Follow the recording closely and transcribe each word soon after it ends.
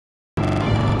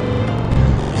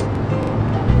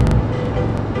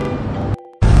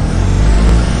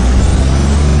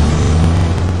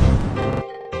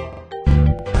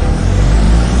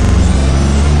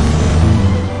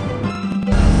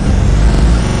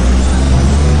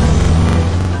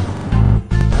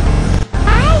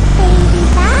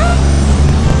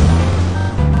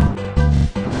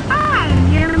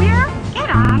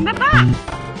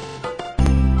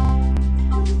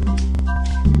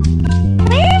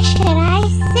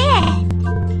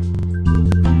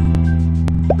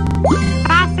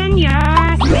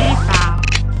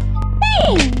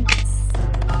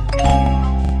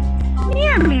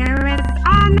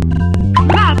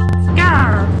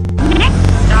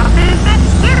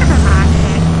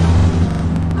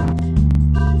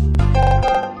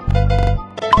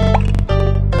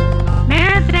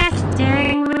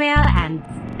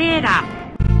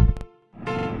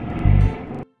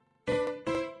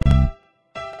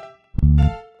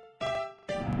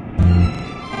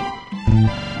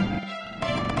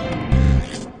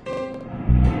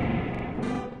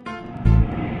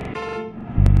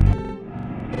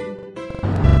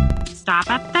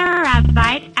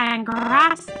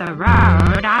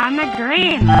on the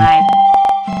green line.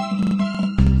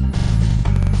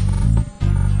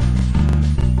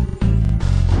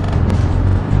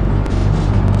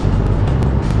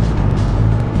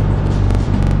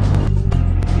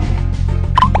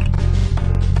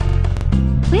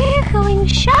 We're going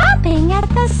shopping at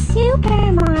the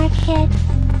supermarket.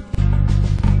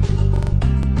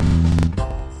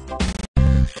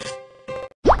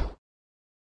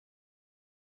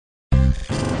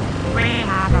 We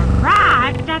have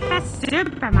arrived at the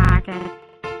supermarket.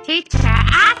 Teacher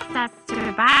asked us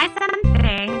to buy some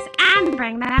things and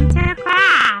bring them to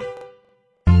class.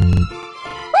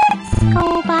 Let's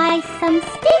go buy some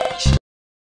stationery.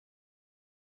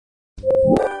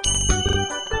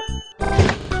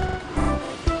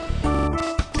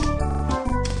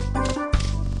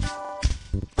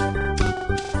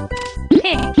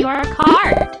 Pick your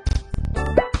card.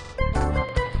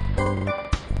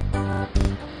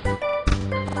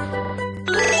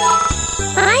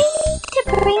 I need to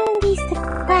bring these to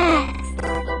class.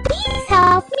 Please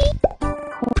help me.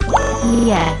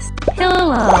 Yes,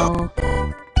 pillow.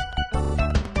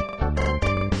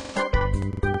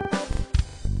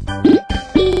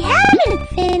 We haven't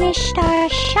finished our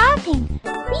shopping.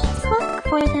 Please look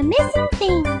for the missing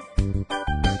things.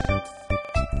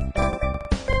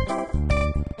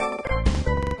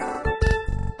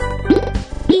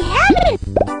 We haven't.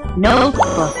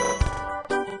 Notebook.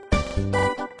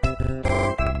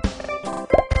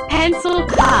 Pencil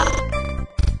cup.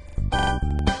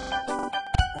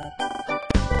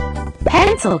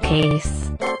 Pencil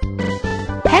case.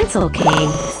 Pencil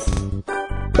case.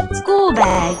 School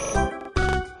bag.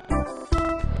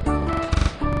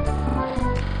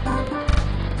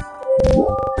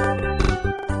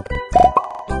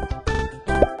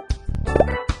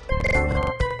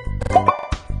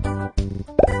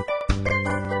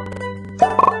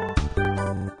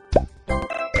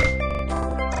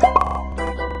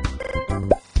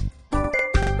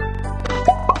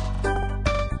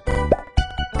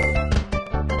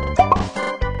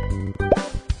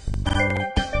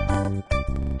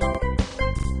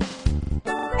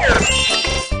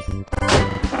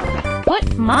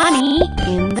 Put money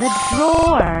in the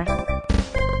drawer.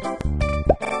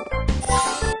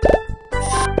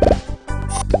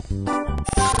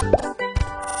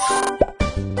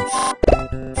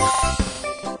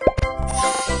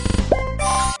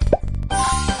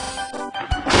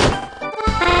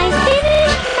 I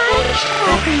finished my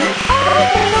shopping. All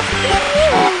thanks to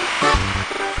you.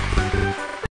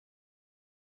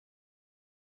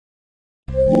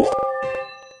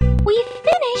 We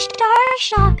finished our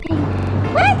shopping.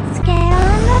 Let's get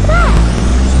on the bus.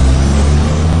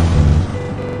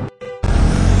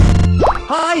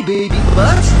 Hi,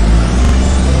 Babybus.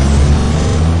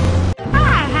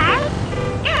 Hi,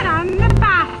 get on the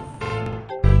bus.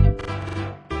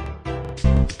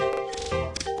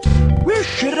 Where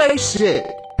should I sit?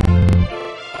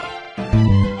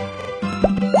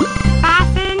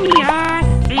 Fasten your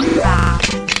seatbelt.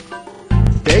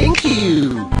 Thank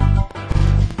you.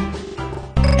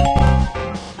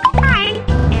 Mike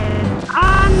is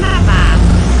on the bus.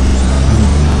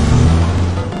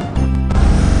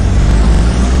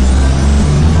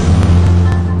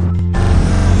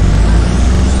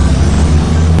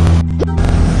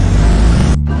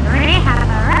 We have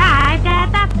arrived at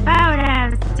the photo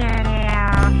studio.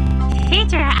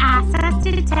 Teacher asked us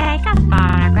to take a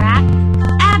photograph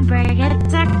and bring it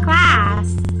to class.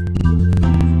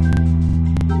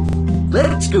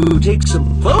 Let's go take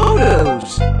some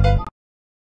photos.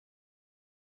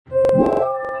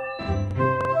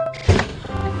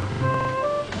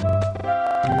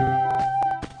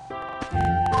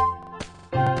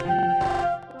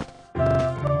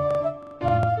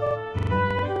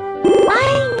 I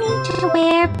need to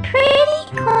wear pretty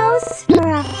clothes for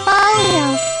a photo.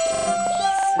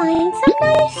 Please find some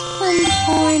nice ones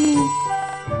for me.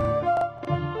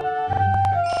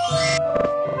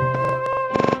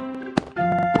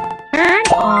 Turn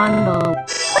on the...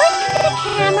 Click the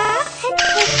camera and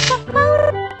take the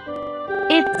photo.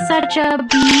 It's such a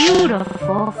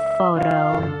beautiful photo.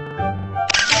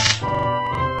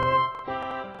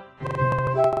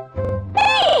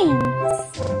 Thanks.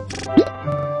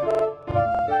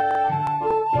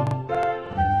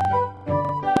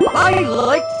 I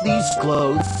like these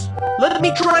clothes. Let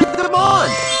me try them on.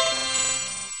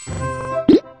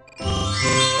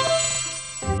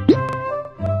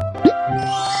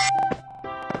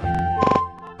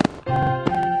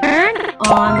 Turn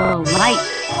on the light,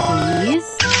 please.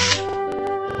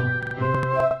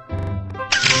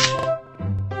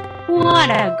 What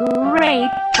a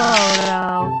great photo!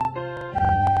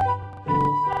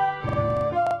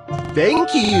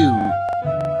 Thank you.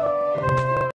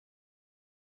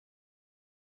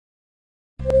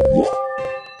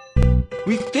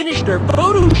 We finished our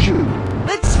photo shoot.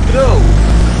 Let's go.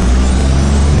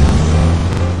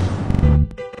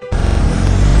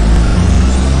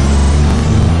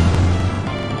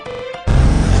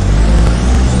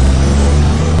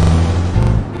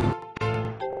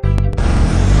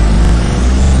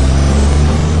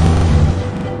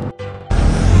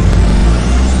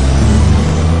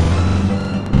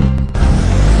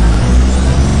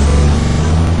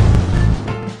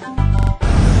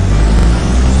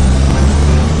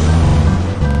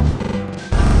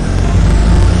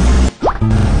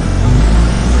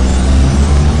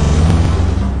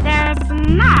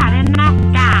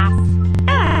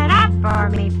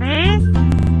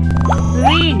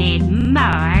 We need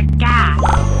more gas.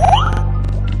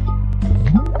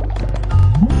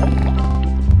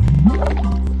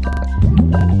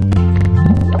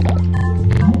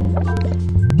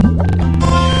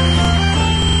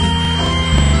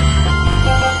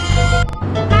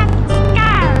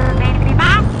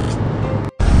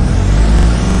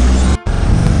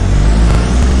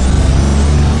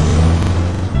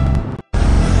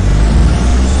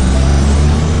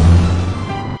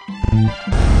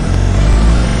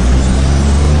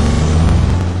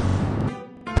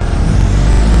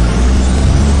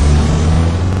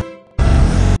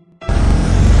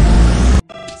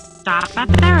 Stop at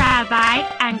the red light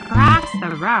and cross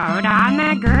the road on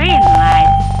the green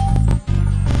light.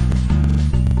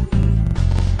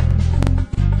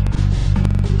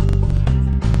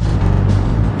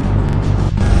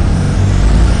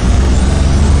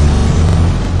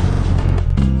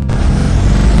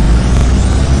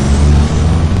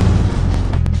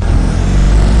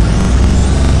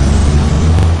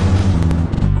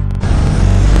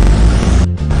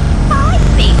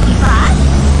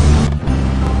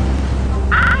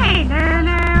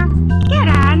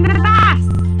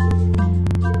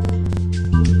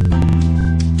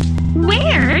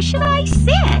 Where should I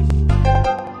sit?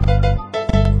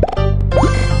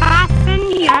 Fasten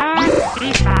your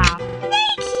seatbelt.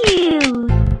 Thank you.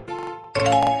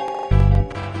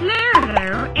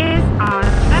 Lulu is on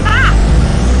the bus.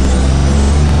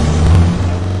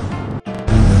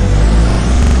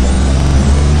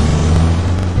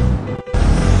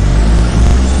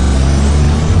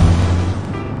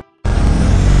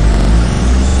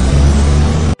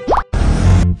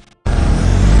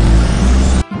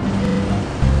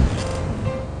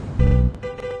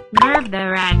 Move the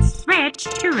red switch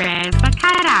to raise the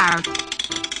cutout.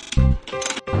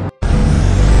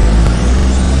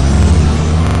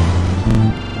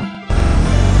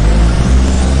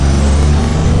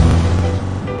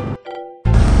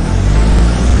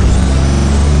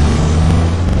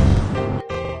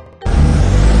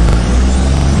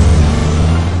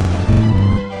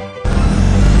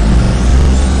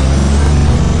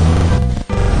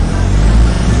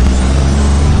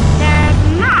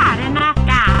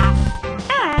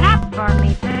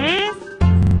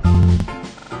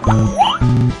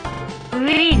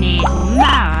 We need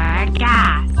more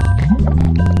gas.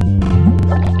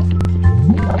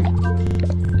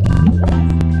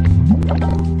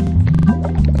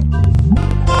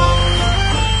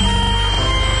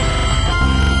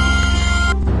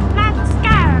 Let's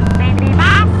go,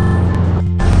 Babybus.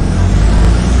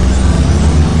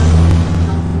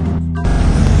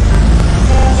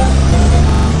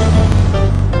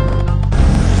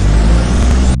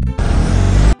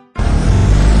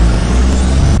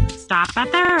 Stop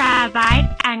at the red light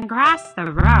and cross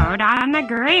the road on the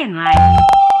green light.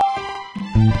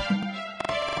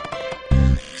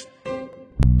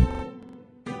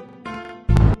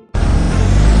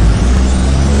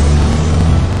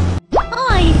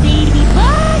 Hi,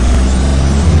 Babybus.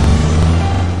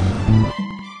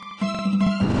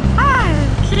 Oh,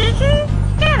 Kiki,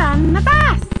 get on the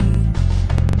bus.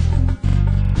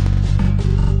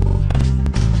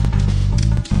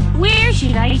 Where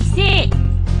should I sit?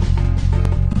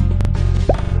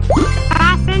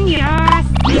 Fasten your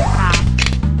seatbelt.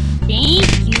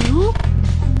 Thank you.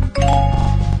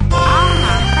 All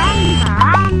our friends are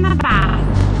on the bus.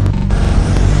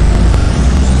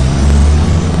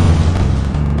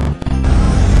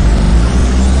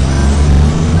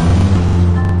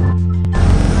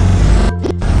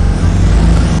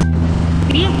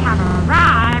 We have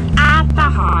arrived at the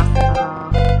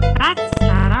hospital. Let's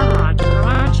get a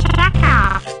regular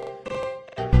checkup.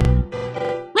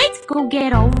 Let's go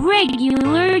get a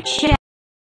regular check.